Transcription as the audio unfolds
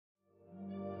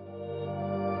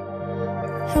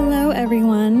Hello,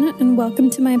 everyone, and welcome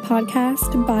to my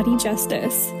podcast, Body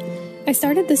Justice. I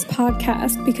started this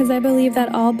podcast because I believe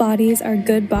that all bodies are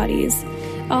good bodies.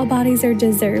 All bodies are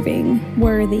deserving,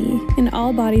 worthy, and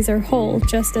all bodies are whole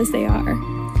just as they are.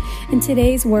 In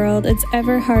today's world, it's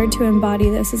ever hard to embody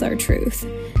this as our truth.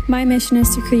 My mission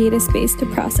is to create a space to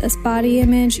process body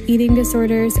image, eating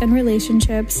disorders, and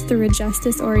relationships through a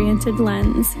justice-oriented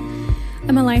lens.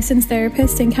 I'm a licensed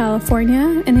therapist in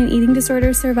California and an eating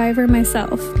disorder survivor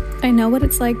myself. I know what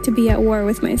it's like to be at war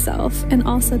with myself and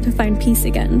also to find peace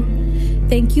again.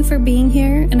 Thank you for being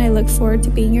here, and I look forward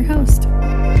to being your host.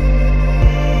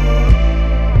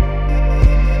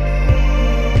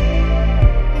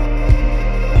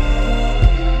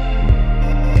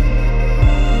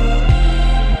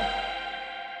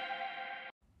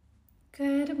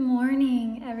 Good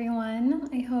morning, everyone.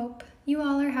 I hope you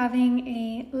all are having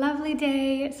a lovely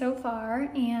day so far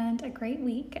and a great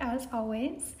week as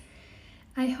always.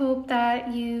 I hope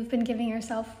that you've been giving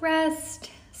yourself rest,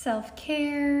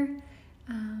 self-care,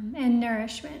 and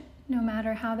nourishment, no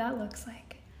matter how that looks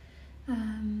like.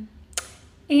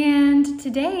 And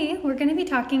today we're going to be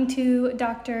talking to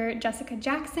Dr. Jessica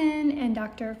Jackson and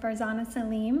Dr. Farzana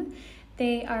Salim.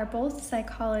 They are both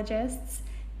psychologists.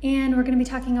 And we're going to be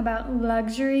talking about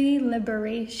luxury,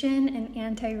 liberation, and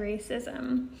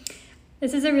anti-racism.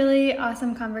 This is a really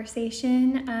awesome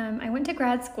conversation. I went to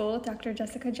grad school with Dr.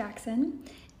 Jessica Jackson,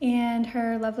 and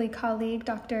her lovely colleague,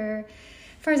 Dr.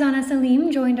 Farzana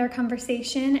Salim, joined our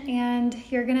conversation, and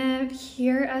you're going to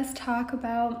hear us talk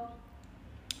about,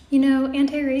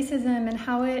 anti-racism and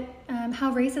how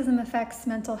racism affects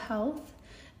mental health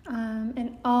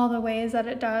in all the ways that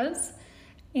it does.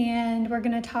 And we're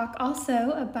going to talk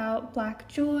also about Black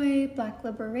joy, Black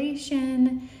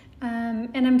liberation, and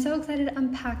I'm so excited to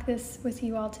unpack this with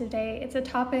you all today. It's a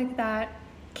topic that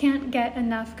can't get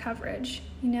enough coverage.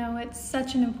 It's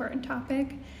such an important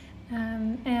topic.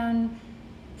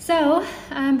 So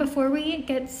before we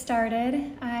get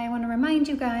started, I want to remind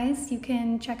you guys, you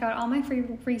can check out all my free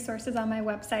resources on my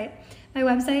website. My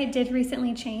website did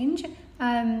recently change.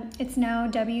 It's now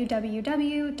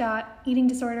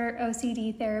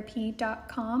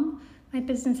www.eatingdisorderocdtherapy.com. My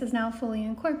business is now fully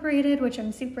incorporated, which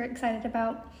I'm super excited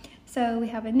about. So we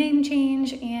have a name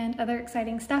change and other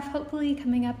exciting stuff hopefully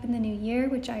coming up in the new year,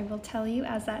 which I will tell you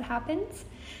as that happens.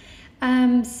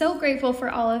 I'm so grateful for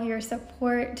all of your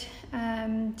support,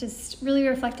 just really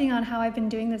reflecting on how I've been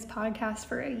doing this podcast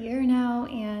for a year now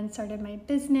and started my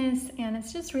business, and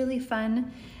it's just really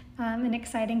fun and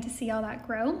exciting to see all that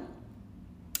grow.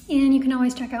 And you can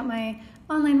always check out my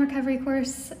online recovery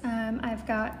course. I've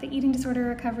got the eating disorder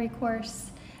recovery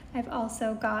course. I've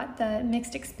also got the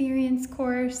mixed experience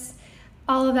course.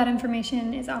 All of that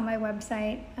information is on my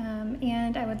website.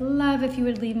 And I would love if you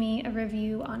would leave me a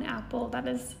review on Apple. That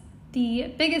is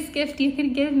the biggest gift you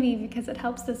could give me because it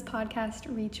helps this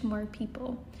podcast reach more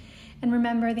people. And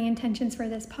remember, the intentions for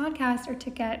this podcast are to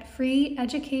get free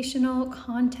educational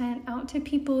content out to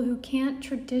people who can't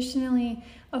traditionally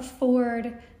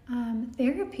afford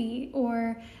therapy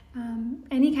or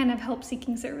any kind of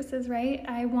help-seeking services, right?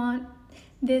 I want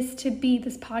this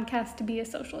podcast to be a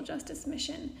social justice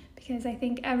mission because I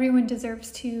think everyone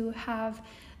deserves to have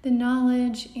the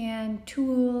knowledge and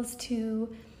tools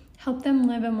to help them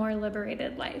live a more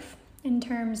liberated life in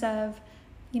terms of,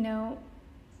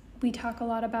 we talk a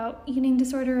lot about eating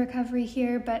disorder recovery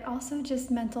here, but also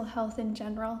just mental health in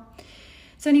general.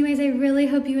 So anyways, I really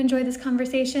hope you enjoy this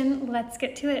conversation. Let's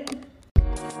get to it.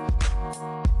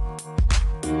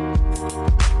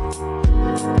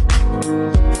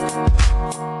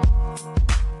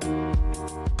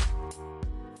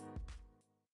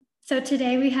 So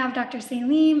today we have Dr.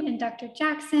 Salim and Dr.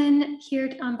 Jackson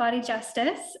here on Body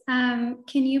Justice. Can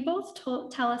you both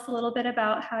tell us a little bit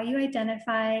about how you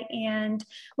identify and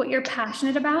what you're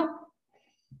passionate about?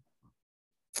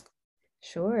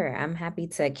 Sure. I'm happy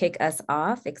to kick us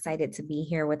off. Excited to be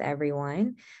here with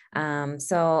everyone.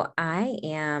 So I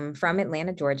am from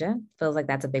Atlanta, Georgia. Feels like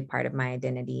that's a big part of my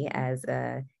identity as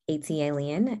a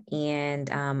AT-alien, and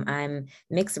I'm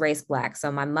mixed race Black.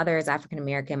 So my mother is African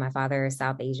American, my father is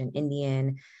South Asian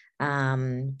Indian,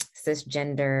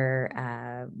 cisgender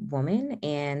woman,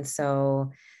 and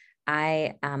so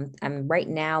I'm right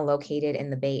now located in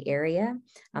the Bay Area.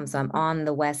 So I'm on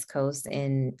the West Coast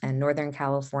in Northern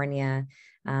California,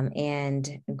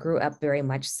 and grew up very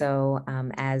much so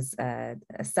as a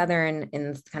Southern,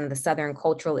 in kind of the Southern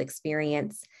cultural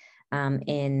experience.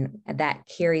 And that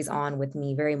carries on with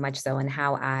me very much so in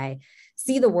how I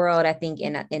see the world, I think,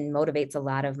 and motivates a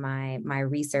lot of my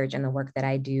research and the work that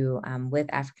I do with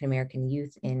African American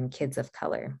youth and kids of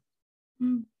color.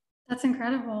 That's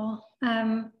incredible.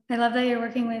 I love that you're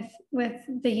working with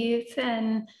the youth,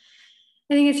 and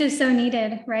I think it's just so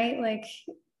needed, right? Like,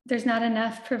 there's not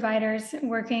enough providers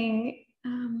working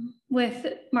with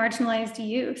marginalized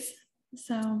youth.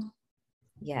 So,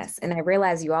 Yes, and I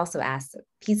realize you also asked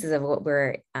pieces of what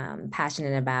we're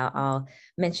passionate about. I'll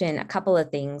mention a couple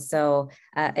of things. So,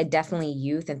 definitely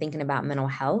youth and thinking about mental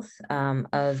health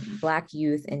of Black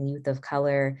youth and youth of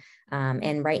color.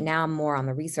 And right now, I'm more on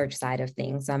the research side of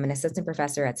things. So, I'm an assistant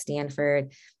professor at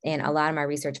Stanford, and a lot of my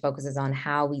research focuses on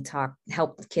how we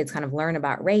help kids kind of learn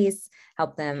about race,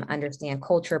 help them understand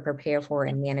culture, prepare for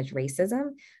and manage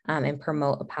racism, and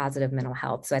promote a positive mental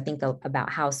health. So I think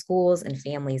about how schools and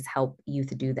families help youth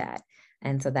do that.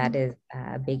 And so that is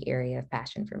a big area of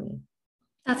passion for me.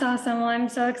 that's awesome. Well, I'm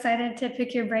so excited to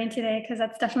pick your brain today, because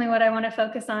that's definitely what I want to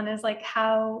focus on, is like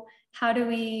how do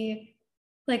we,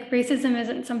 like, racism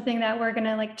isn't something that we're going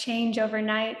to like change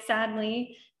overnight,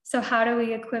 sadly. So how do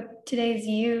we equip today's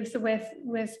youth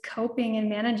with coping and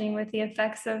managing with the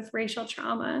effects of racial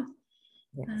trauma?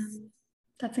 Yes.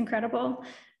 That's incredible.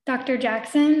 Dr.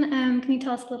 Jackson, can you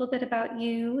tell us a little bit about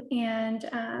you and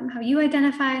how you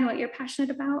identify and what you're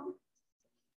passionate about?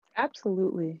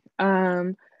 Absolutely.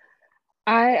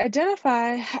 I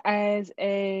identify as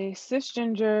a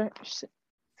cisgender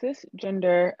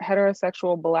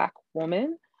heterosexual Black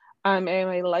woman. I'm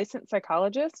a licensed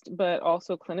psychologist, but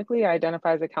also clinically I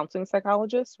identify as a counseling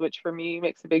psychologist, which for me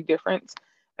makes a big difference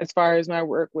as far as my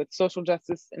work with social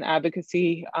justice and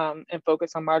advocacy, and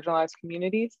focus on marginalized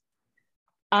communities.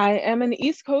 I am an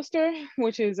East Coaster,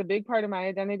 which is a big part of my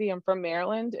identity. I'm from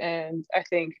Maryland, and I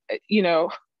think,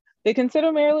 they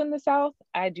consider Maryland the South.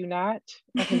 I do not.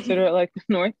 I consider it like the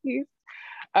Northeast.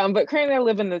 But currently I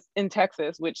live in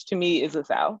Texas, which to me is the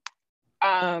South.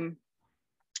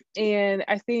 And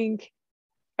I think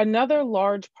another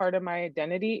large part of my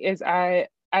identity is I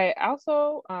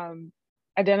also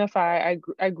identify,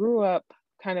 I grew up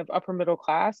kind of upper middle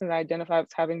class, and I identify as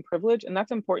having privilege. And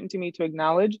that's important to me to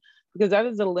acknowledge, because that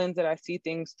is the lens that I see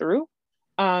things through.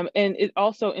 And it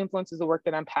also influences the work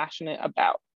that I'm passionate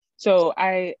about. So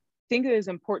I think it is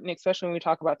important, especially when we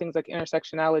talk about things like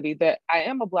intersectionality, that I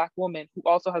am a Black woman who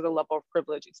also has a level of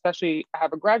privilege, especially I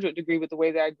have a graduate degree with the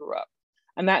way that I grew up.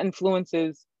 And that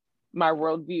influences my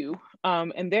worldview,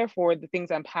 and therefore the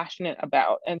things I'm passionate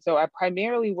about. And so I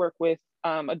primarily work with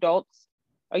adults,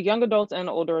 young adults and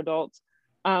older adults,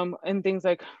 and things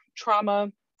like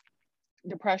trauma,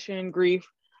 depression, grief.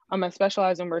 I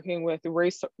specialize in working with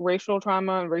racial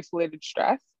trauma and race-related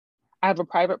stress. I have a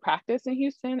private practice in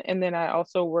Houston, and then I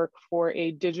also work for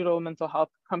a digital mental health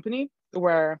company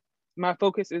where my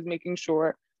focus is making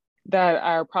sure that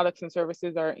our products and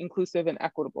services are inclusive and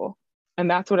equitable. And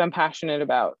that's what I'm passionate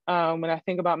about. When I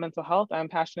think about mental health, I'm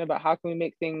passionate about how can we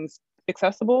make things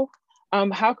accessible?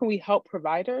 How can we help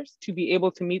providers to be able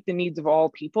to meet the needs of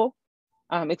all people?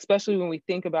 Especially when we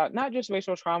think about not just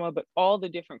racial trauma, but all the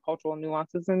different cultural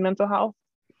nuances in mental health.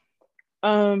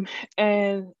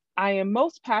 And I am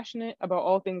most passionate about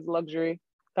all things luxury.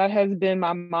 That has been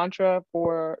my mantra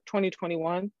for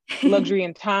 2021. Luxury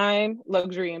in time,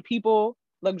 luxury in people,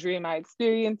 luxury in my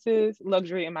experiences,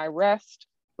 luxury in my rest.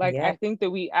 Like, I think that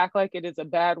we act like it is a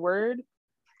bad word.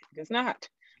 It is not.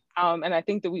 And I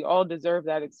think that we all deserve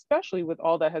that, especially with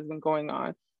all that has been going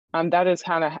on. That is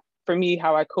kind of, for me,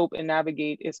 how I cope and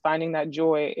navigate, is finding that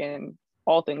joy in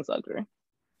all things luxury.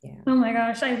 Yeah. Oh my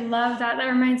gosh, I love that. That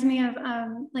reminds me of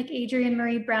like Adrienne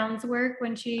Maree Brown's work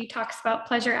when she talks about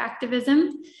pleasure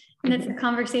activism. And it's a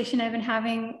conversation I've been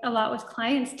having a lot with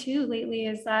clients too lately,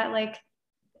 is that like,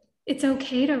 it's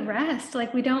okay to rest.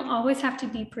 Like, we don't always have to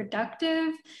be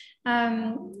productive.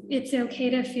 It's okay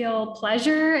to feel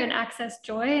pleasure and access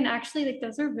joy. And actually, like,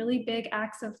 those are really big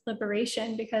acts of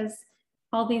liberation, because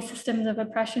all these systems of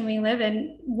oppression we live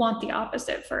in want the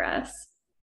opposite for us.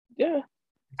 Yeah,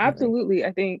 absolutely.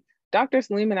 I think Dr.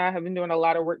 Salim and I have been doing a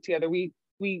lot of work together. We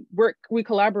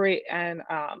collaborate and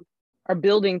are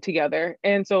building together.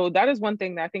 And so that is one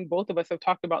thing that I think both of us have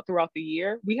talked about throughout the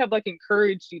year. We have like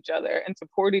encouraged each other and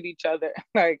supported each other.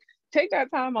 Like, take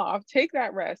that time off, take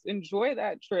that rest, enjoy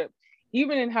that trip.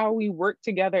 Even in how we work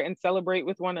together and celebrate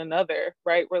with one another,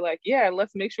 right? We're like, yeah,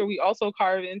 let's make sure we also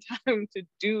carve in time to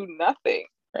do nothing,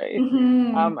 right?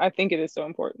 Mm-hmm. I think it is so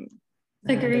important.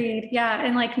 Agreed. Yeah.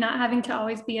 And like, not having to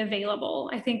always be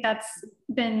available. I think that's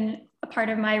been a part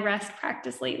of my rest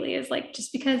practice lately, is like,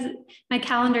 just because my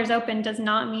calendar's open does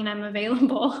not mean I'm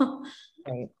available.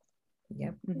 Right.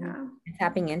 Yep. Yeah.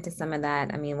 Tapping into some of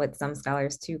that, I mean, what some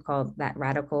scholars too call that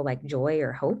radical like joy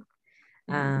or hope.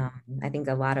 I think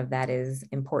a lot of that is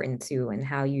important too, and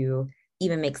how you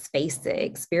even make space to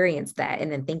experience that,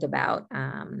 and then think about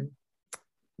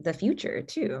the future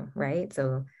too, right?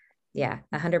 So yeah,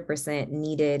 100%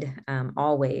 needed,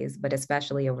 always, but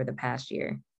especially over the past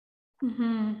year.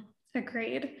 Mm-hmm.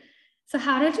 Agreed. So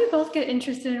how did you both get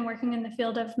interested in working in the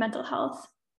field of mental health?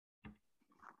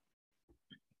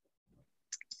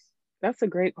 That's a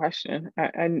great question. I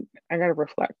got to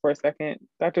reflect for a second.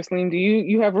 Dr. Salim, do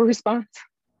you have a response?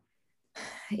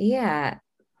 Yeah,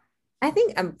 I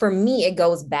think for me, it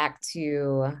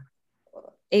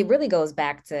really goes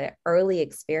back to early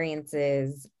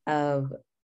experiences of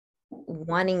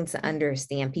wanting to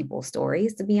understand people's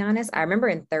stories, to be honest. I remember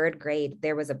in third grade,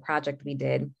 there was a project we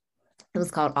did. It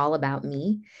was called All About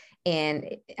Me.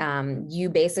 And you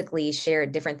basically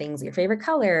shared different things, your favorite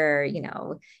color,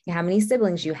 how many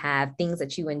siblings you have, things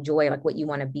that you enjoy, like what you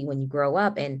want to be when you grow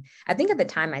up. And I think at the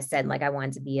time I said like I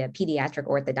wanted to be a pediatric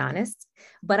orthodontist,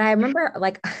 but I remember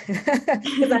like,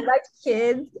 because I liked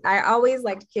kids, I always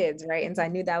liked kids, right? And so I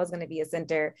knew that was going to be a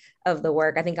center of the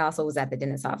work. I think I also was at the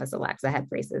dentist's office a lot because I had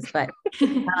braces, but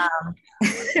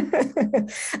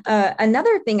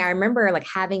another thing I remember like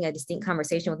having a distinct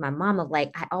conversation with my mom of like,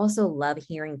 I also love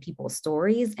hearing people's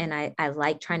stories and I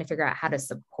like trying to figure out how to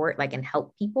support like and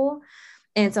help people.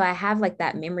 And so I have like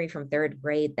that memory from third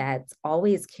grade that's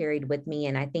always carried with me.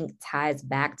 And I think ties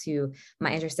back to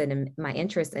my interest in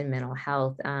mental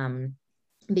health,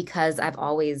 because I've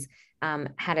always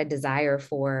had a desire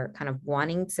for kind of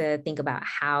wanting to think about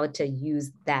how to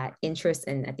use that interest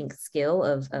and I think skill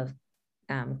of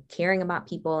caring about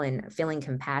people and feeling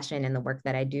compassion in the work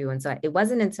that I do. And so it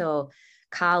wasn't until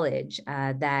college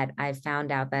that I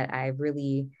found out that I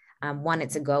really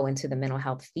wanted to go into the mental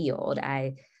health field.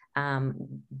 I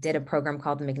did a program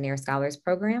called the McNair Scholars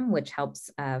Program, which helps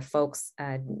folks,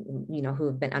 who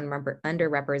have been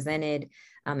underrepresented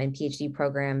in PhD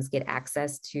programs get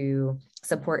access to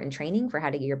support and training for how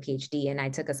to get your PhD. And I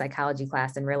took a psychology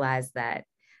class and realized that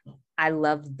I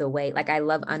love I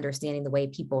love understanding the way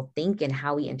people think and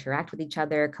how we interact with each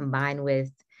other, combined with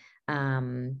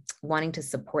wanting to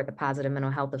support the positive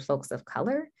mental health of folks of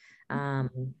color,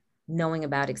 knowing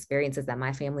about experiences that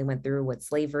my family went through with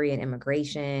slavery and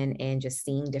immigration and just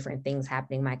seeing different things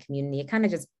happening in my community. It kind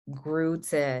of just grew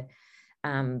to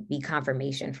be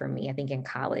confirmation for me, I think in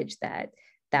college,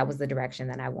 that was the direction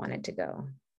that I wanted to go.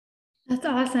 That's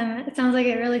awesome. It sounds like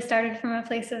it really started from a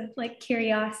place of like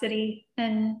curiosity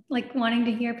and like wanting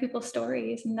to hear people's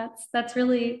stories. And that's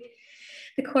really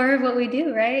the core of what we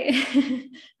do, right?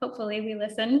 Hopefully we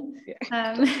listen.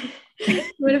 Yeah.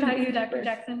 What about you, Dr.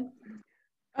 Jackson?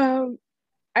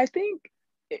 I think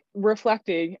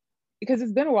reflecting, because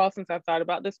it's been a while since I've thought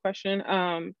about this question.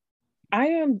 I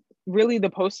am really the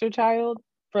poster child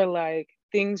for like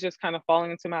things just kind of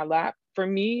falling into my lap. For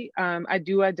me, I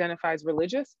do identify as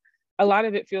religious. A lot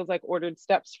of it feels like ordered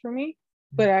steps for me,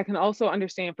 but I can also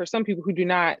understand for some people who do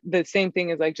not, the same thing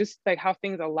is like just like how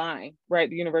things align, right?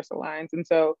 The universe aligns. And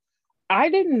so I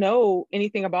didn't know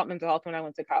anything about mental health when I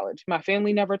went to college. My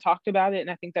family never talked about it. And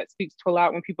I think that speaks to a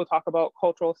lot when people talk about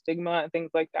cultural stigma and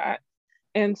things like that.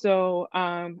 And so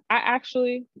I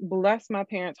actually, bless my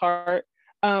parents' heart,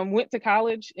 went to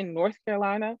college in North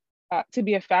Carolina to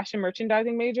be a fashion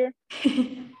merchandising major.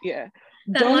 Yeah.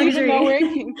 Don't even know where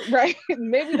it came from, right?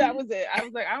 Maybe that was it. I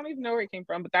was like, I don't even know where it came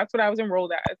from, but that's what I was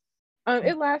enrolled as.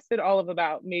 It lasted all of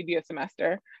about maybe a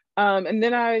semester. And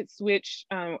then I switched.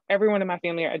 Everyone in my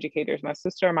family are educators, my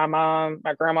sister, my mom,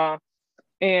 my grandma.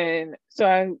 And so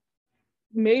I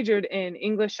majored in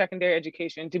English secondary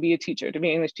education to be a teacher, to be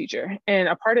an English teacher. And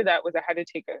a part of that was I had to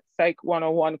take a Psych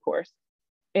 101 course.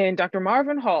 And Dr.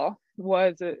 Marvin Hall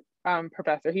was a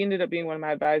professor. He ended up being one of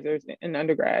my advisors in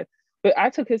undergrad. But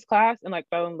I took his class and like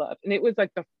fell in love. And it was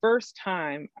like the first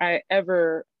time I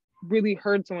ever really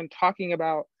heard someone talking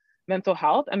about mental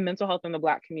health and mental health in the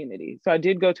Black community. So I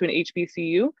did go to an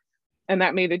HBCU and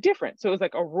that made a difference. So it was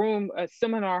like a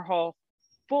seminar hall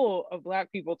full of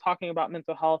Black people talking about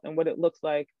mental health and what it looks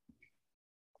like.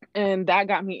 And that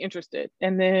got me interested.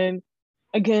 And then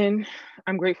again,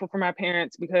 I'm grateful for my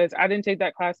parents because I didn't take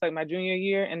that class like my junior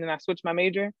year and then I switched my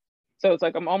major. So it's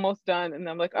like, I'm almost done. And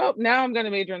I'm like, oh, now I'm going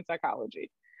to major in psychology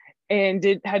and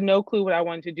had no clue what I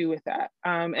wanted to do with that.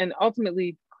 And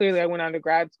ultimately, clearly I went on to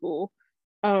grad school.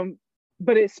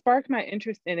 But it sparked my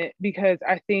interest in it because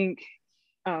I think,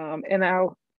 I'm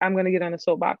going to get on a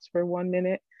soapbox for 1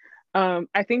 minute.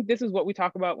 I think this is what we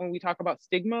talk about when we talk about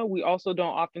stigma. We also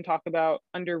don't often talk about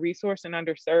under-resourced and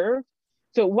underserved.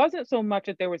 So it wasn't so much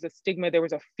that there was a stigma, there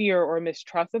was a fear or a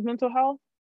mistrust of mental health.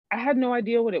 I had no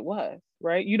idea what it was,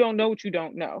 right? You don't know what you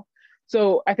don't know.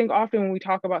 So I think often when we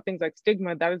talk about things like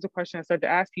stigma, that is the question I start to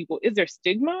ask people, is there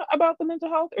stigma about the mental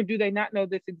health or do they not know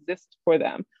this exists for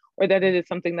them or that it is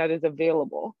something that is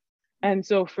available? And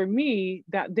so for me,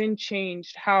 that then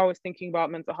changed how I was thinking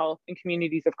about mental health in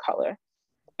communities of color.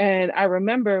 And I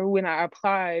remember when I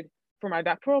applied for my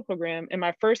doctoral program, in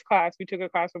my first class, we took a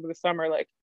class over the summer, like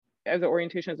as an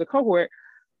orientation as a cohort,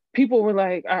 people were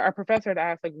like, our professor had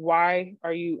asked, like, why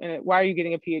are you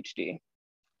getting a PhD?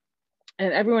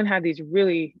 And everyone had these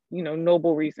really,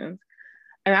 noble reasons.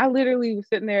 And I literally was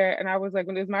sitting there and I was like,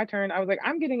 when it was my turn, I was like,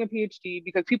 I'm getting a PhD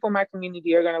because people in my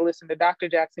community are going to listen to Dr.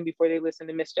 Jackson before they listen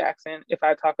to Miss Jackson if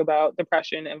I talk about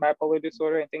depression and bipolar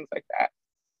disorder and things like that.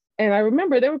 And I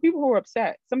remember there were people who were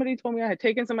upset. Somebody told me I had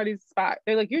taken somebody's spot.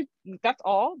 They're like, that's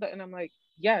all? And I'm like,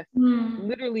 yes,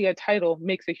 literally a title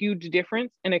makes a huge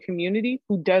difference in a community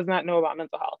who does not know about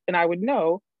mental health. And I would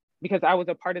know because I was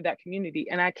a part of that community.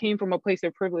 And I came from a place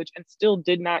of privilege and still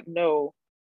did not know,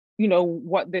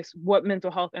 what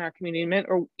mental health in our community meant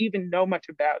or even know much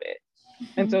about it.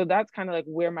 And so that's kind of like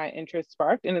where my interest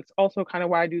sparked. And it's also kind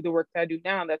of why I do the work that I do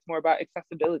now. That's more about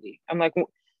accessibility. I'm like,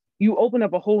 you open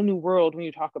up a whole new world when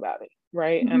you talk about it,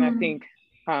 right? And I think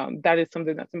that is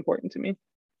something that's important to me.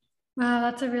 Wow,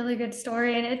 that's a really good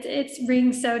story. And it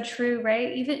rings so true,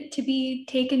 right? Even to be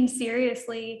taken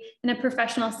seriously in a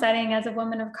professional setting as a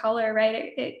woman of color,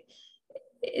 right?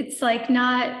 It's like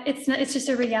it's just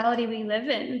a reality we live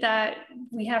in that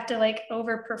we have to like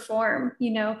overperform,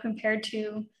 compared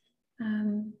to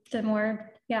the more,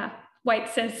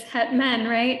 white cis het men,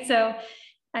 right? So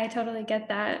I totally get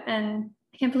that. And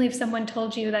I can't believe someone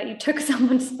told you that you took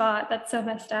someone's spot. That's so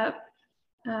messed up.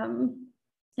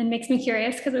 And makes me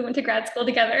curious because we went to grad school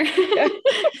together.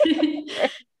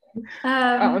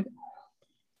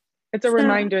 It's a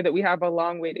reminder that we have a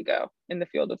long way to go in the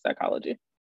field of psychology.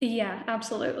 Yeah,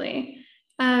 absolutely.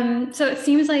 So it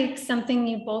seems like something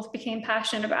you both became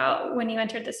passionate about when you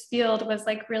entered this field was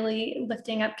like really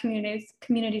lifting up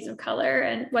communities of color,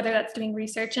 and whether that's doing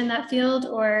research in that field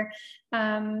or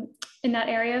in that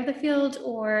area of the field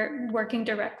or working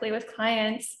directly with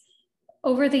clients.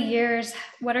 Over the years,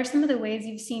 what are some of the ways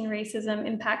you've seen racism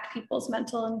impact people's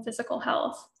mental and physical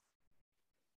health?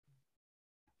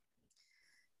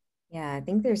 Yeah, I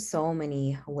think there's so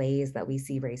many ways that we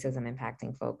see racism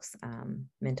impacting folks'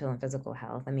 mental and physical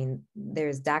health. I mean,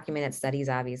 there's documented studies,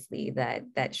 obviously,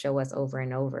 that show us over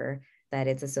and over that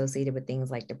it's associated with things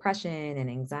like depression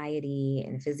and anxiety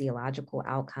and physiological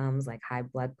outcomes like high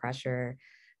blood pressure.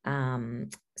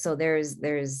 So there's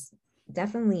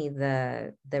definitely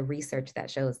the research that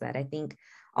shows that. I think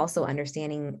also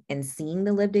understanding and seeing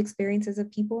the lived experiences of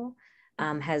people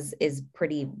is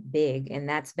pretty big, and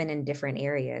that's been in different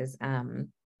areas.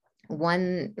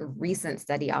 One recent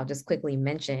study I'll just quickly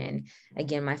mention,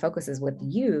 again, my focus is with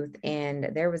youth, and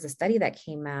there was a study that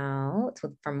came out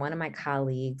from one of my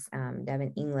colleagues,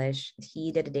 Devin English.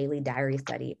 He did a daily diary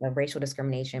study of racial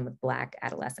discrimination with Black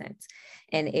adolescents.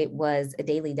 And it was a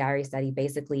daily diary study,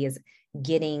 basically is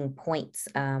getting points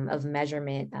of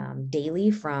measurement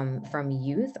daily from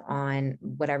youth on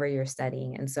whatever you're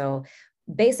studying. And so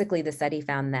basically the study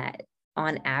found that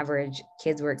on average,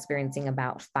 kids were experiencing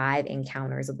about 5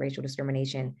 encounters of racial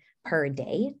discrimination per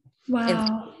day. Wow. And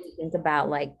so think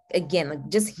about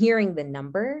just hearing the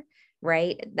number,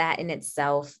 right? That in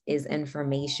itself is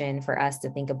information for us to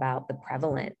think about the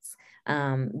prevalence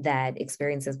that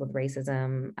experiences with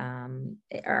racism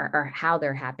or how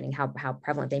they're happening, how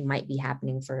prevalent they might be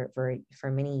happening for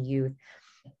many youth.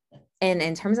 And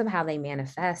in terms of how they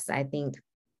manifest, I'm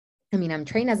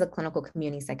trained as a clinical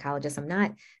community psychologist. I'm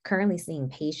not currently seeing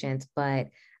patients, but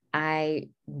I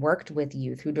worked with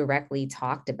youth who directly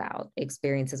talked about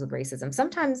experiences with racism.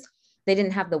 Sometimes they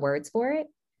didn't have the words for it.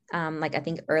 I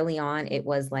think early on, it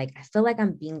was like, I feel like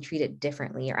I'm being treated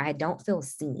differently, or I don't feel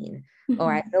seen,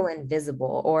 or I feel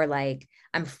invisible, or like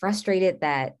I'm frustrated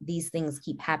that these things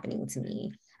keep happening to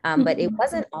me. But it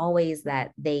wasn't always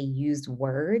that they used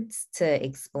words to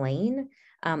explain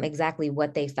exactly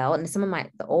what they felt. And some of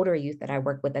the older youth that I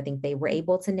work with, I think they were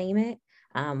able to name it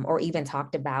or even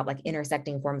talked about like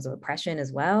intersecting forms of oppression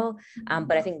as well.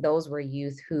 But I think those were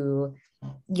youth who,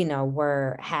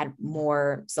 had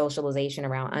more socialization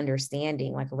around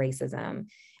understanding like racism.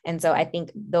 And so I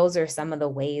think those are some of the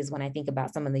ways when I think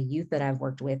about some of the youth that I've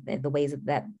worked with, the ways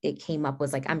that it came up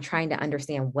was like, I'm trying to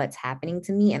understand what's happening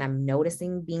to me, and I'm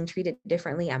noticing being treated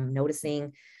differently. I'm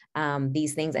noticing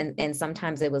these things. And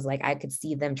sometimes it was like, I could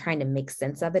see them trying to make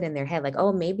sense of it in their head. Like,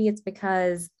 oh, maybe it's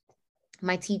because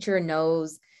my teacher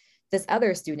knows this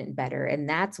other student better, and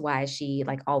that's why she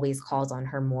like always calls on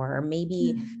her more. Or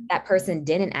maybe that person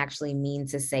didn't actually mean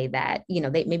to say that,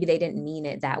 maybe they didn't mean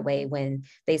it that way when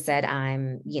they said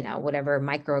whatever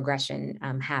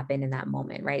microaggression happened in that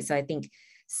moment. Right. So I think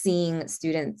seeing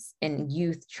students and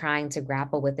youth trying to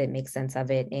grapple with it, make sense of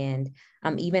it. And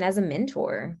even as a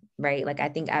mentor, right? Like, I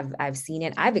think I've seen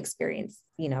it, I've experienced,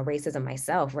 racism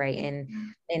myself, right?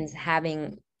 And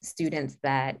having students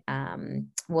that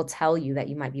will tell you that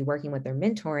you might be working with or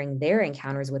mentoring their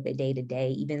encounters with it day to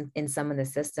day, even in some of the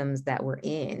systems that we're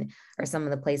in or some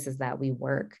of the places that we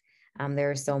work.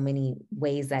 There are so many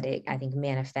ways that it, I think,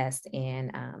 manifests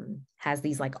and has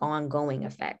these like ongoing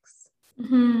effects.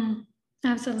 Mm-hmm.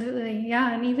 Absolutely.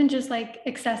 Yeah. And even just like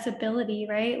accessibility,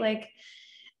 right? Like,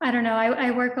 I don't know,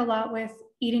 I work a lot with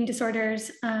eating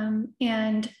disorders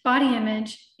and body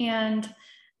image. And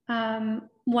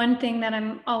one thing that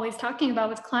I'm always talking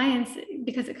about with clients,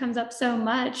 because it comes up so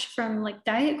much from like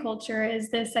diet culture,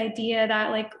 is this idea that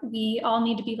like we all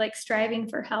need to be like striving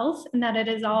for health and that it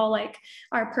is all like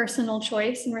our personal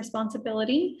choice and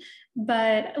responsibility.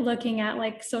 But looking at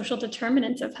like social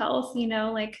determinants of health,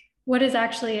 like what is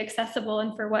actually accessible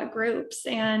and for what groups,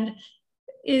 and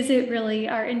is it really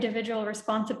our individual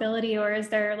responsibility, or is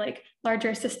there like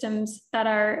larger systems that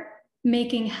are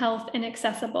making health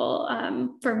inaccessible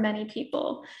for many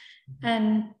people?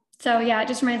 And so, yeah, it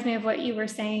just reminds me of what you were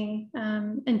saying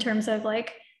in terms of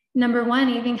like, number one,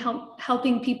 even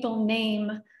helping people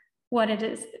name what it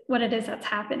is that's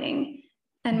happening.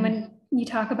 And when you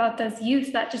talk about those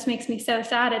youth, that just makes me so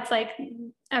sad. It's like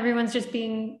everyone's just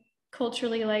being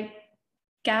culturally like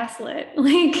gaslit,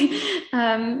 like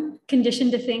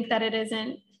conditioned to think that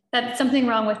that something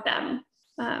wrong with them.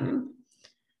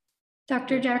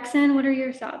 Dr. Jackson, what are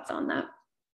your thoughts on that?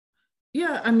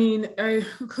 Yeah, I mean, I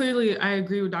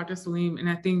agree with Dr. Salim. And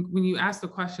I think when you asked the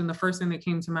question, the first thing that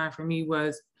came to mind for me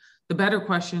was the better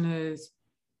question is,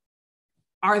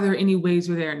 are there any ways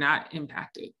where they're not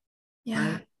impacted?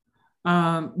 Yeah.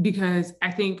 Right? Because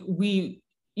I think we,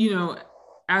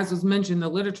 as was mentioned, the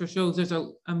literature shows there's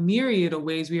a myriad of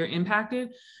ways we are impacted.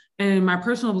 And my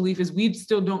personal belief is we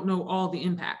still don't know all the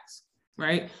impacts,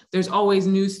 right? There's always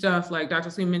new stuff, like Dr.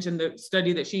 Salim mentioned the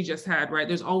study that she just had, right?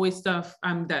 There's always stuff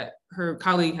that her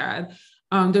colleague had.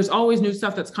 There's always new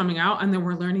stuff that's coming out, and then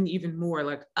we're learning even more,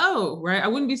 like, oh, right? I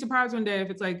wouldn't be surprised one day if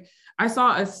it's like, I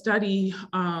saw a study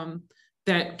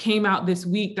that came out this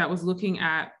week that was looking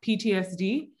at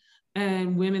PTSD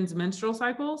and women's menstrual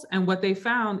cycles. And what they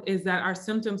found is that our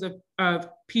symptoms of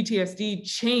PTSD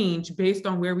change based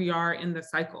on where we are in the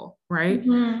cycle, right?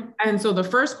 Mm-hmm. And so the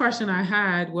first question I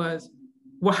had was,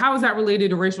 well, how is that related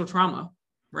to racial trauma,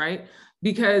 right?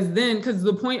 Because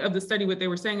the point of the study, what they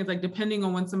were saying is like, depending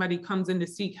on when somebody comes in to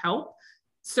seek help,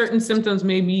 certain symptoms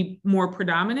may be more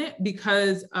predominant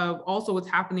because of also what's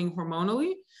happening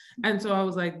hormonally. And so I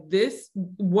was like,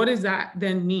 what does that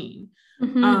then mean?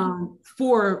 Mm-hmm.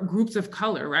 For groups of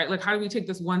color, right? Like, how do we take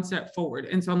this one step forward?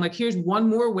 And so I'm like, here's one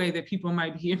more way that people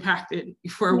might be impacted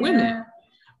for women.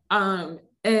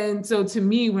 And so to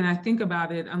me, when I think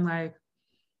about it, I'm like,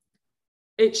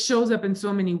 it shows up in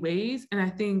so many ways. And I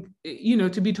think,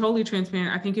 to be totally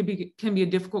transparent, I think it can be a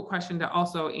difficult question to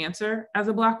also answer as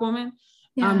a Black woman,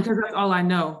 because that's all I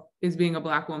know is being a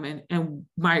Black woman and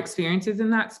my experiences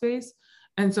in that space.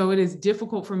 And so it is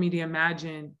difficult for me to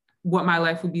imagine what my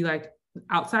life would be like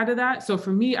outside of that. So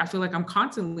for me, I feel like I'm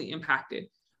constantly impacted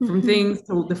from things,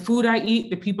 to the food I eat,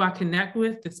 the people I connect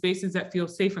with, the spaces that feel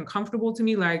safe and comfortable to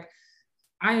me. Like,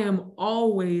 I am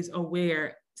always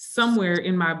aware somewhere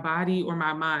in my body or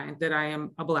my mind that I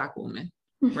am a Black woman,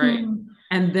 right?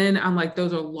 And then I'm like,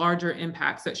 those are larger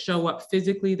impacts that show up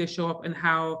physically. They show up in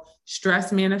how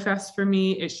stress manifests for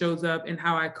me. It shows up in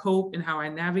how I cope and how I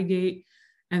navigate.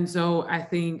 And so I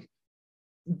think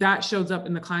that shows up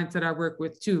in the clients that I work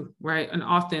with too, right? And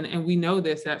often, and we know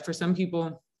this, that for some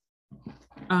people,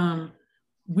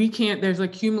 there's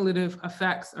like cumulative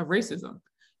effects of racism.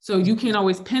 So you can't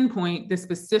always pinpoint the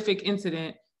specific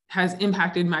incident has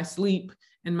impacted my sleep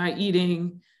and my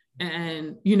eating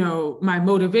and, my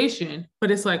motivation, but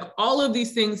it's like all of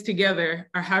these things together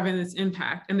are having this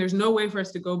impact. And there's no way for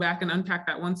us to go back and unpack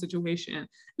that one situation.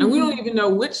 And we don't even know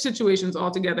which situations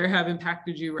altogether have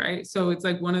impacted you, right? So it's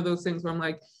like one of those things where I'm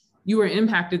like, you are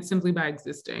impacted simply by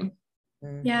existing.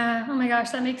 Yeah. Oh my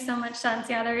gosh, that makes so much sense.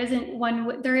 Yeah, there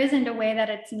isn't a way that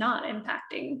it's not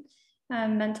impacting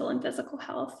mental and physical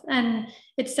health. And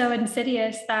it's so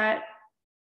insidious that,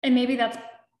 and maybe that's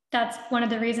one of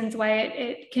the reasons why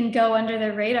it can go under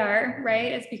the radar,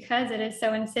 right? Is because it is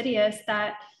so insidious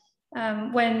that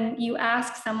when you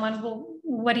ask someone, well,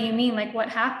 what do you mean? Like, what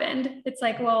happened? It's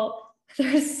like, well,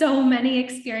 there's so many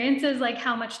experiences, like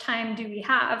how much time do we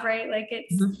have, right? Like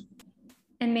it's,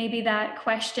 and maybe that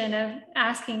question of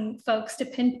asking folks to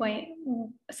pinpoint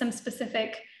some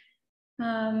specific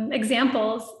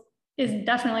examples is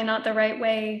definitely not the right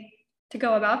way to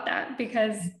go about that,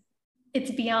 because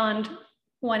it's beyond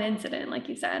one incident, like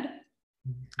you said.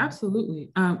 Absolutely.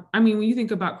 I mean, when you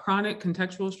think about chronic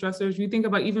contextual stressors, you think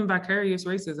about even vicarious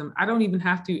racism. I don't even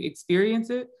have to experience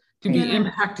it to be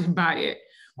impacted by it,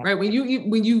 right? When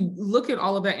you look at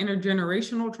all of that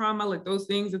intergenerational trauma, like those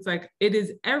things, it's like it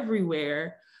is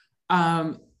everywhere,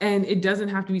 and it doesn't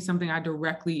have to be something I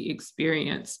directly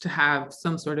experience to have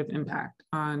some sort of impact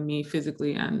on me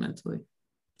physically and mentally.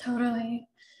 Totally.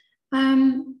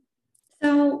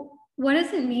 So what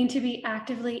does it mean to be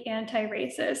actively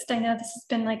anti-racist? I know this has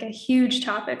been like a huge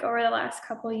topic over the last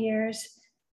couple of years.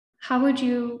 How would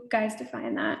you guys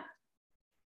define that?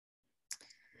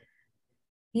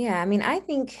 Yeah, I mean, I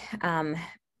think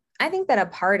that a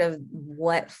part of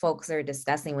what folks are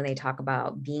discussing when they talk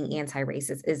about being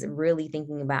anti-racist is really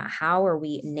thinking about how are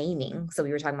we naming. So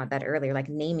we were talking about that earlier, like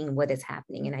naming what is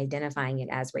happening and identifying it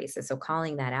as racist. So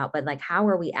calling that out, but like, how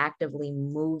are we actively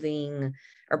moving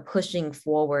or pushing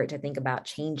forward to think about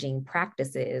changing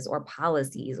practices or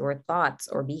policies or thoughts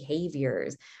or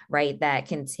behaviors, right, that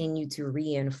continue to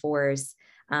reinforce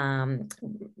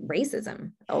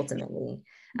racism ultimately.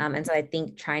 And so I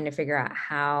think trying to figure out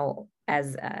how,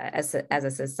 as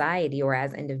a society or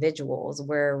as individuals,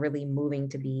 we're really moving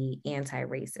to be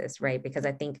anti-racist, right? Because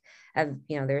I think,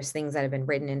 there's things that have been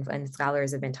written and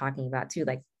scholars have been talking about too,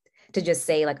 like to just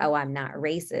say like, oh, I'm not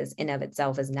racist in of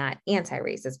itself is not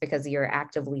anti-racist, because you're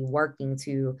actively working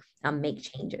to make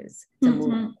changes to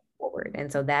move forward.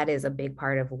 And so that is a big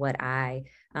part of what I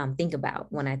think about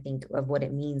when I think of what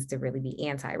it means to really be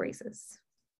anti-racist.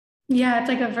 Yeah, it's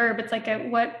like a verb. It's like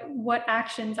what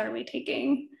actions are we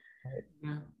taking?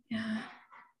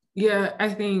 Yeah, I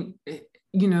think,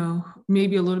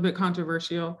 maybe a little bit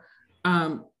controversial.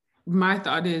 My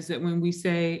thought is that when you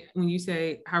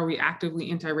say, how are we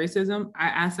actively anti-racism? I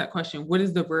ask that question, what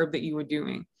is the verb that you were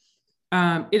doing?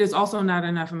 It is also not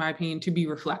enough, in my opinion, to be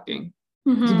reflecting,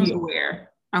 to be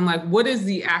aware. I'm like, what is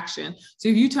the action? So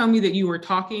if you tell me that you were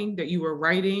talking, that you were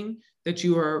writing, that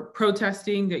you are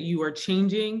protesting, that you are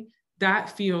changing, that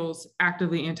feels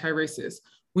actively anti-racist.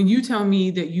 When you tell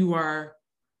me that you are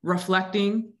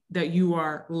reflecting, that you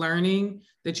are learning,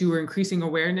 that you are increasing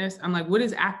awareness, I'm like, what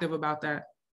is active about that?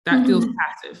 That feels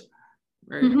passive,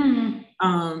 right?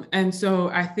 And so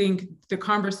I think the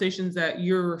conversations that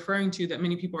you're referring to that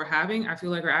many people are having, I feel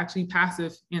like are actually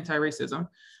passive anti-racism.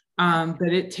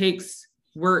 That it takes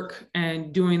work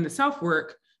and doing the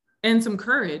self-work and some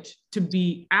courage to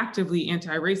be actively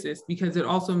anti-racist, because it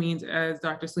also means, as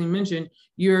Dr. Salim mentioned,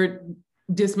 you're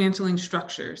dismantling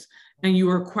structures and you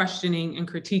are questioning and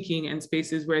critiquing in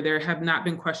spaces where there have not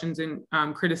been questions and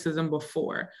criticism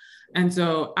before. And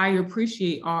so I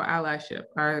appreciate all allyship.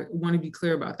 I want to be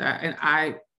clear about that. And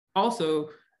I also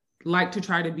like to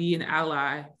try to be an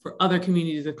ally for other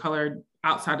communities of color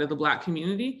outside of the Black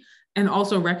community, and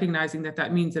also recognizing that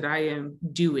that means that I am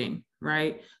doing,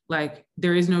 right? Like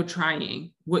there is no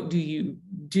trying. What do you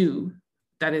do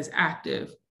that is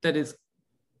active, that is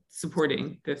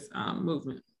supporting this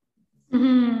movement?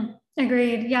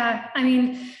 Agreed. Yeah. I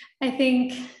mean, I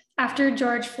think after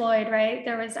George Floyd, right,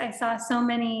 I saw so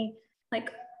many like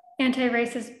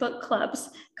anti-racist book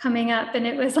clubs coming up, and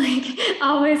it was like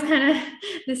always kind of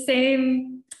the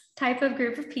same type of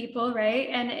group of people, right?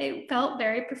 And it felt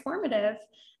very performative.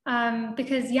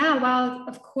 Because while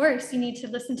of course you need to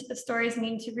listen to the stories, you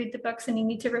need to read the books, and you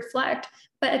need to reflect,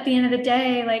 but at the end of the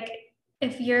day, like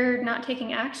if you're not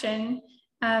taking action,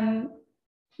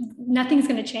 nothing's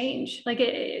going to change. Like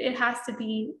it has to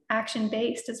be action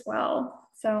based as well.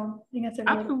 So I think that's a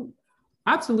really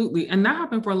Absolutely. And that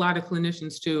happened for a lot of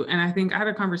clinicians too. And I think I had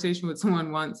a conversation with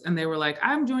someone once and they were like,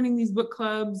 I'm joining these book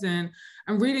clubs and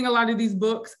I'm reading a lot of these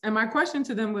books. And my question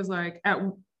to them was like,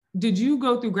 did you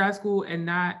go through grad school and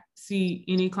not see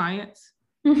any clients?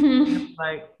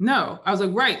 Like, no. I was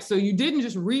like, right. So you didn't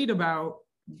just read about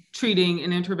treating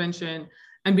and intervention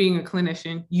and being a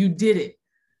clinician, you did it.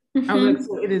 I was like,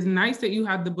 so it is nice that you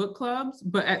have the book clubs,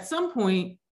 but at some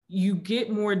point you get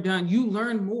more done. You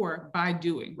learn more by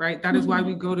doing, right? That is why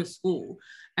we go to school.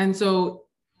 And so,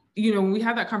 when we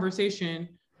had that conversation,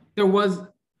 there was,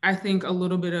 I think, a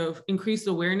little bit of increased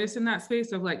awareness in that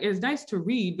space of like, it's nice to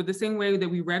read, but the same way that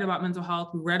we read about mental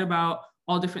health, we read about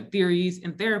all different theories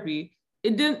in therapy,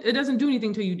 it doesn't do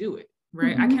anything till you do it,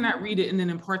 right? I cannot read it and then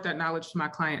impart that knowledge to my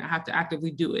client. I have to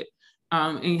actively do it.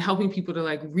 And helping people to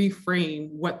like reframe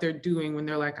what they're doing when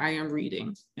they're like, I am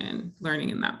reading and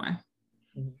learning in that way.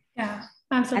 Yeah,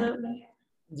 absolutely.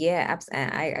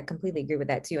 I completely agree with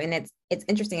that too. And it's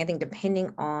interesting. I think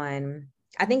depending on,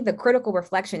 I think the critical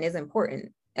reflection is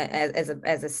important, as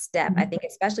a step. I think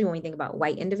especially when we think about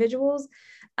white individuals,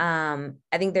 I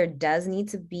think there does need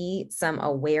to be some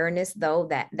awareness though,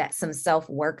 that some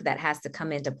self-work that has to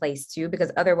come into place too,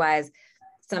 because otherwise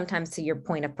sometimes, to your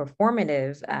point of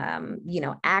performative,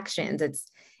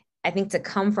 actions, I think to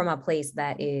come from a place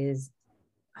that is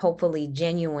hopefully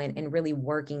genuine and really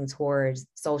working towards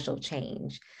social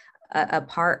change. A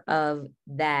part of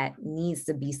that needs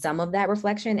to be some of that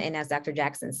reflection. And as Dr.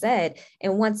 Jackson said,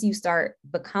 and once you start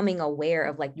becoming aware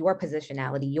of like your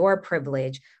positionality, your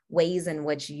privilege, ways in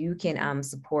which you can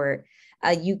support,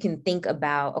 you can think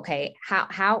about, okay,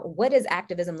 what does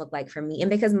activism look like for me? And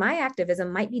because my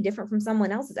activism might be different from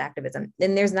someone else's activism,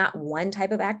 then there's not one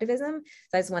type of activism.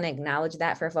 So I just want to acknowledge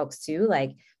that for folks too.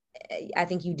 Like, I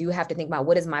think you do have to think about,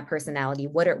 what is my personality?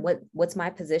 What's my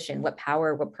position? What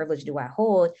power, what privilege do I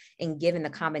hold? And given the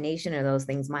combination of those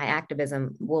things, my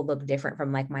activism will look different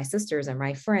from like my sisters or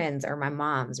my friends or my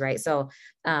moms, right? So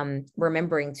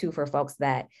remembering too for folks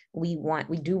that we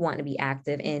do want to be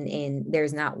active, and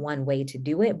there's not one way to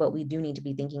do it, but we do need to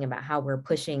be thinking about how we're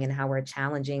pushing and how we're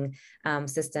challenging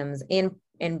systems and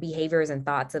behaviors and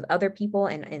thoughts of other people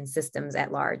and systems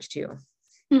at large too.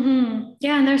 Mm-hmm.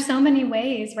 Yeah, and there's so many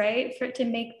ways, right, to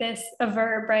make this a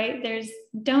verb, right? There's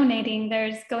donating,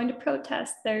 there's going to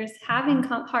protest, there's having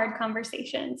hard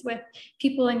conversations with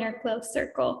people in your close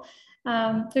circle.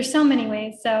 There's so many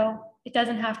ways, so it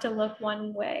doesn't have to look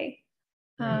one way.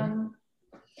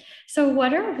 So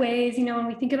what are ways, when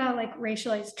we think about like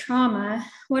racialized trauma,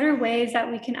 what are ways that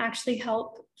we can actually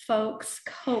help folks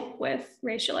cope with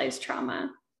racialized trauma?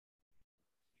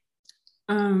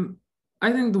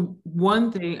 I think the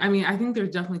one thing, I think there's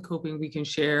definitely coping we can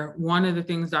share. One of the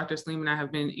things Dr. Saleem and I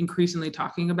have been increasingly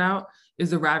talking about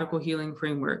is the radical healing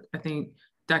framework. I think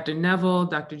Dr. Neville,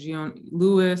 Dr. Gionne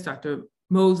Lewis, Dr.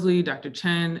 Mosley, Dr.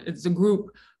 Chen, it's a group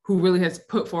who really has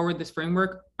put forward this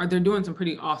framework. They're doing some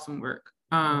pretty awesome work.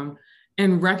 And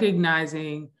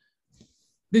recognizing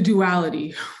the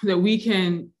duality that we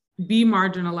can be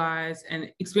marginalized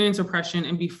and experience oppression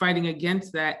and be fighting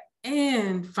against that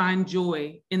and find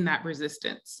joy in that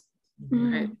resistance,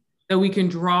 right? That we can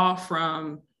draw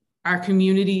from our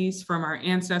communities, from our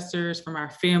ancestors, from our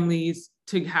families,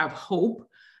 to have hope,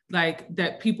 like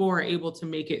that people are able to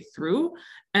make it through.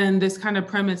 And this kind of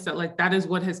premise that like, that is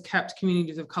what has kept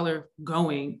communities of color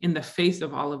going in the face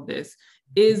of all of this,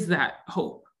 is that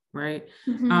hope, right?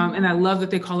 And I love that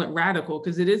they call it radical,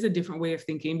 because it is a different way of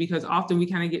thinking, because often we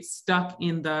kind of get stuck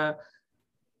in the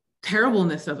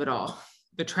terribleness of it all,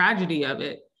 the tragedy of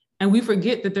it. And we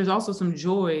forget that there's also some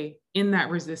joy in that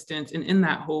resistance and in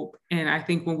that hope. And I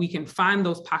think when we can find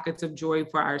those pockets of joy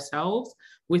for ourselves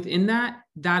within that,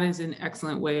 that is an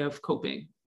excellent way of coping.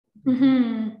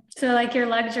 So like your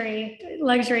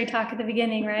luxury talk at the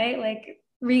beginning, right? Like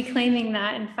reclaiming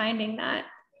that and finding that.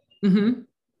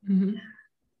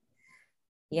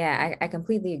 Yeah, I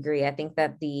completely agree. I think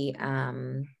that the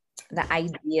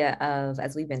idea of,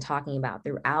 as we've been talking about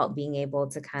throughout, being able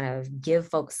to kind of give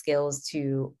folks skills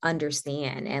to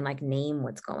understand and like name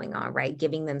what's going on, right?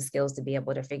 Giving them skills to be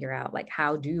able to figure out like,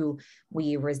 how do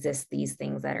we resist these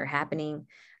things that are happening?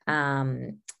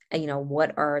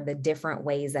 What are the different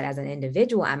ways that as an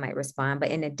individual I might respond?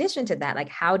 But in addition to that, like,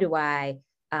 how do I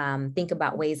think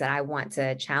about ways that I want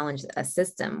to challenge a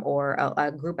system or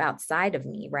a group outside of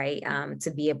me, right?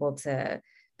 To be able to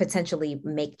potentially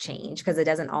make change, because it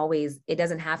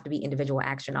doesn't have to be individual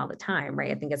action all the time,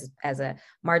 right? I think as a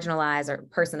marginalized or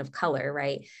person of color,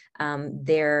 right,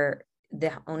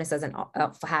 the onus doesn't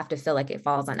have to feel like it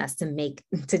falls on us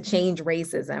to change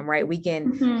racism, right? We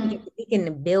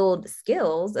can build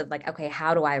skills of like, okay,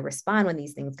 how do I respond when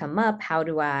these things come up? How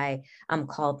do I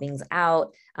call things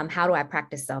out? How do I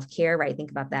practice self-care, right?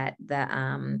 Think about that, the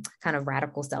kind of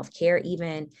radical self-care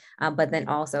even, but then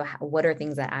also what are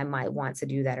things that I might want to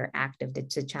do that are active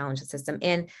to challenge the system?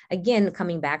 And again,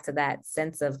 coming back to that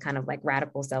sense of kind of like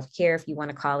radical self-care, if you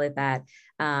want to call it that,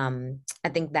 I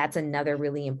think that's another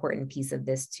really important piece of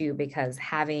this too, because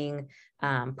having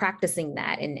practicing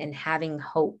that and having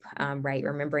hope, right?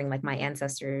 Remembering like my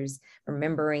ancestors,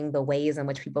 remembering the ways in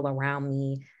which people around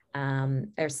me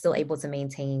are still able to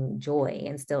maintain joy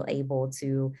and still able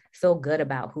to feel good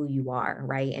about who you are,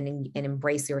 right? And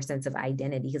embrace your sense of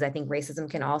identity, because I think racism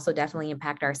can also definitely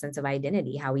impact our sense of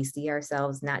identity, how we see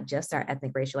ourselves, not just our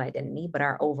ethnic racial identity, but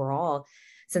our overall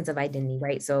sense of identity,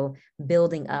 right? So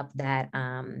building up that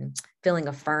feeling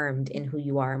affirmed in who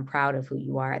you are and proud of who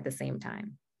you are at the same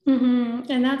time.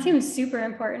 And that seems super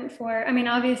important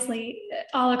obviously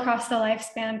all across the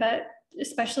lifespan, but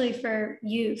especially for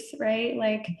youth, right?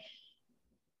 Like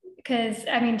because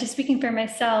I mean, just speaking for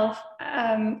myself,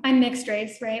 I'm mixed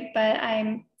race, right? But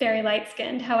I'm very light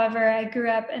skinned. However, I grew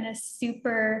up in a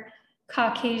super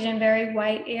Caucasian, very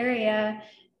white area.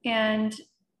 And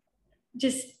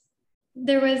just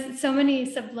there was so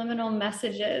many subliminal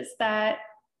messages that,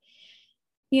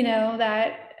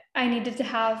 that I needed to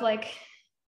have like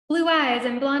blue eyes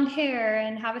and blonde hair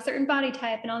and have a certain body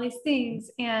type and all these things.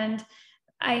 And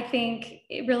I think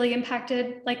it really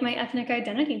impacted like my ethnic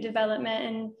identity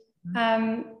development,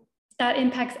 and that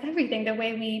impacts everything, the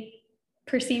way we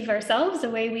perceive ourselves, the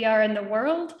way we are in the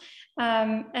world.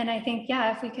 And I think,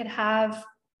 yeah, if we could have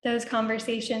those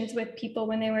conversations with people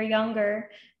when they were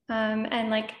younger, and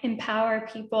like empower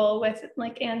people with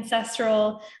like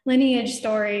ancestral lineage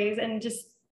stories and just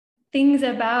things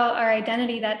about our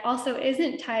identity that also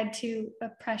isn't tied to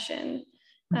oppression,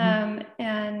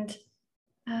 and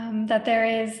that there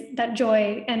is that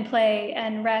joy and play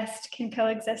and rest can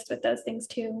coexist with those things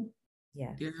too.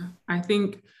 Yeah. Yeah. I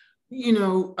think, in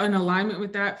alignment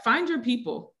with that, find your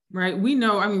people, right? We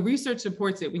know, I mean, research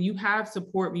supports it. When you have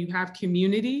support, when you have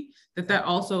community, that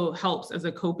also helps as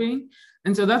a coping.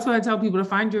 And so that's why I tell people to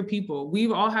find your people.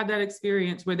 We've all had that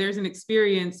experience where there's an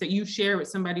experience that you share with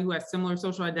somebody who has similar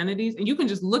social identities, and you can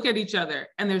just look at each other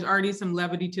and there's already some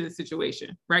levity to the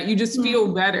situation, right? You just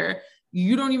feel better.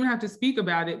 You don't even have to speak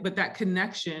about it, but that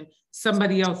connection,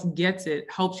 somebody else gets it,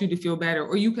 helps you to feel better,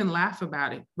 or you can laugh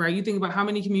about it, right? You think about how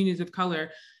many communities of color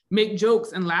make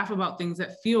jokes and laugh about things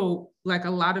that feel like a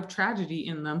lot of tragedy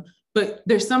in them, but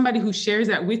there's somebody who shares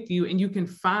that with you and you can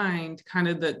find kind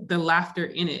of the laughter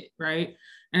in it, right?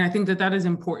 And I think that is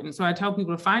important. So I tell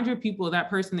people to find your people, that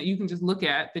person that you can just look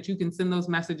at, that you can send those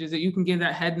messages, that you can give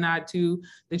that head nod to,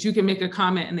 that you can make a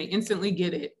comment and they instantly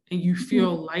get it and you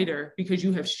feel lighter because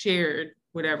you have shared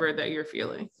whatever that you're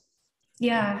feeling.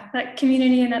 Yeah, that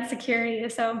community and that security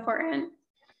is so important.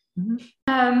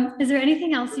 Is there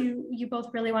anything else you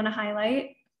both really want to highlight?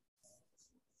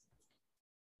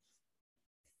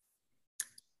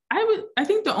 I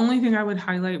think the only thing I would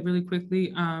highlight really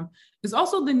quickly is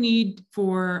also the need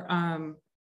for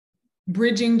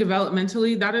bridging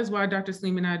developmentally. That is why Dr.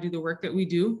 Saleem and I do the work that we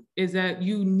do, is that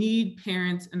you need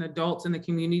parents and adults in the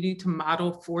community to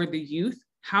model for the youth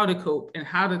how to cope and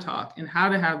how to talk and how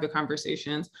to have the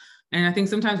conversations. And I think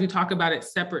sometimes we talk about it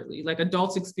separately, like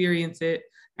adults experience it.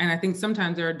 And I think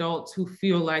sometimes there are adults who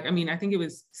feel like, I think it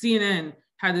was CNN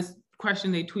had this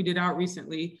question they tweeted out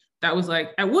recently that was like,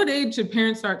 at what age should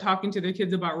parents start talking to their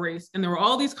kids about race? And there were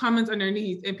all these comments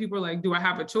underneath and people were like, do I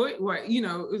have a choice? What,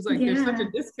 it was like, there's such a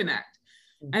disconnect.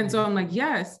 And so I'm like,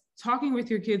 yes, talking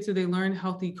with your kids so they learn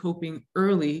healthy coping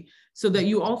early so that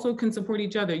you also can support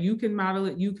each other. You can model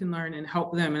it, you can learn and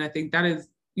help them. And I think that is,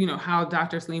 how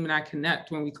Dr. Saleem and I connect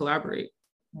when we collaborate.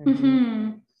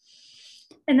 And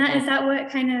is that what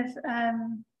kind of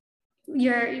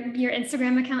your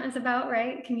Instagram account is about,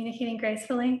 right? Communicating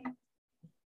gracefully.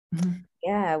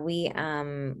 Yeah, we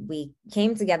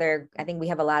came together. I think we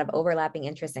have a lot of overlapping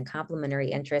interests and complementary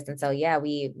interests. And so, yeah,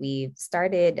 we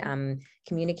started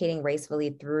communicating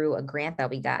gracefully through a grant that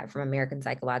we got from American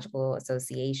Psychological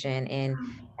Association. And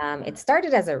it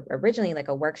started as originally like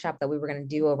a workshop that we were going to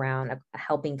do around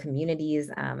helping communities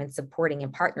and supporting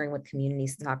and partnering with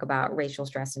communities to talk about racial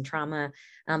stress and trauma.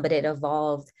 But it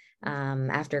evolved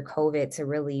after COVID to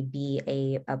really be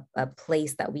a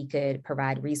place that we could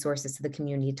provide resources to the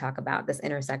community to talk about this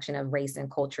intersection of race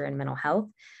and culture and mental health.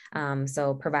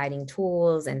 So providing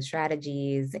tools and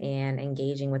strategies and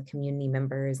engaging with community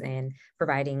members and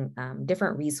providing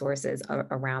different resources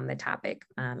around the topic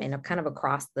and kind of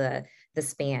across the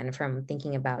span from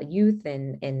thinking about youth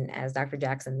and as Dr.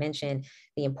 Jackson mentioned,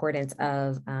 the importance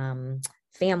of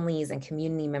families and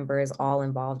community members all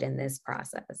involved in this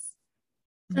process.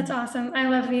 That's awesome. I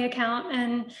love the account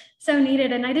and so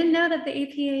needed. And I didn't know that the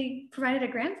APA provided a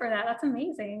grant for that. That's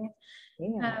amazing.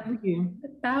 Yeah.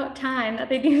 About time that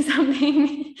they do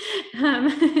something.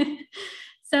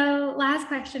 So last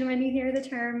question, when you hear the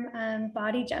term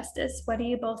body justice, what do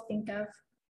you both think of?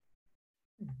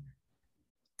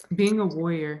 Being a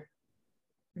warrior.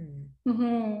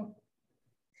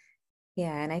 Yeah,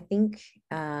 and I think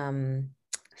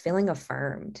feeling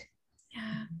affirmed.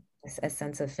 Yeah. A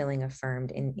sense of feeling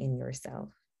affirmed in yourself.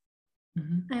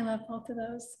 I love both of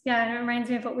those. Yeah, and it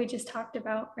reminds me of what we just talked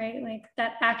about, right? Like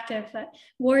that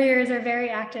warriors are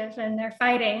very active and they're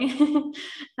fighting.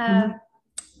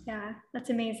 Yeah,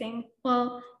 that's amazing.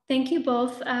 Well, thank you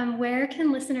both. Where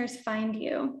can listeners find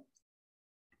you?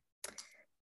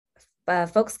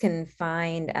 Folks can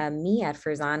find me at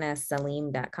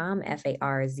farzanasaleem.com,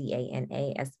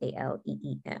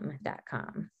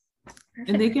 FarzanaSaleem.com.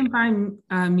 And they can find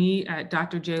me at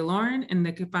Dr. J. Lauren, and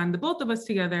they can find the both of us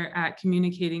together at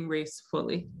Communicating Race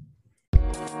Fully.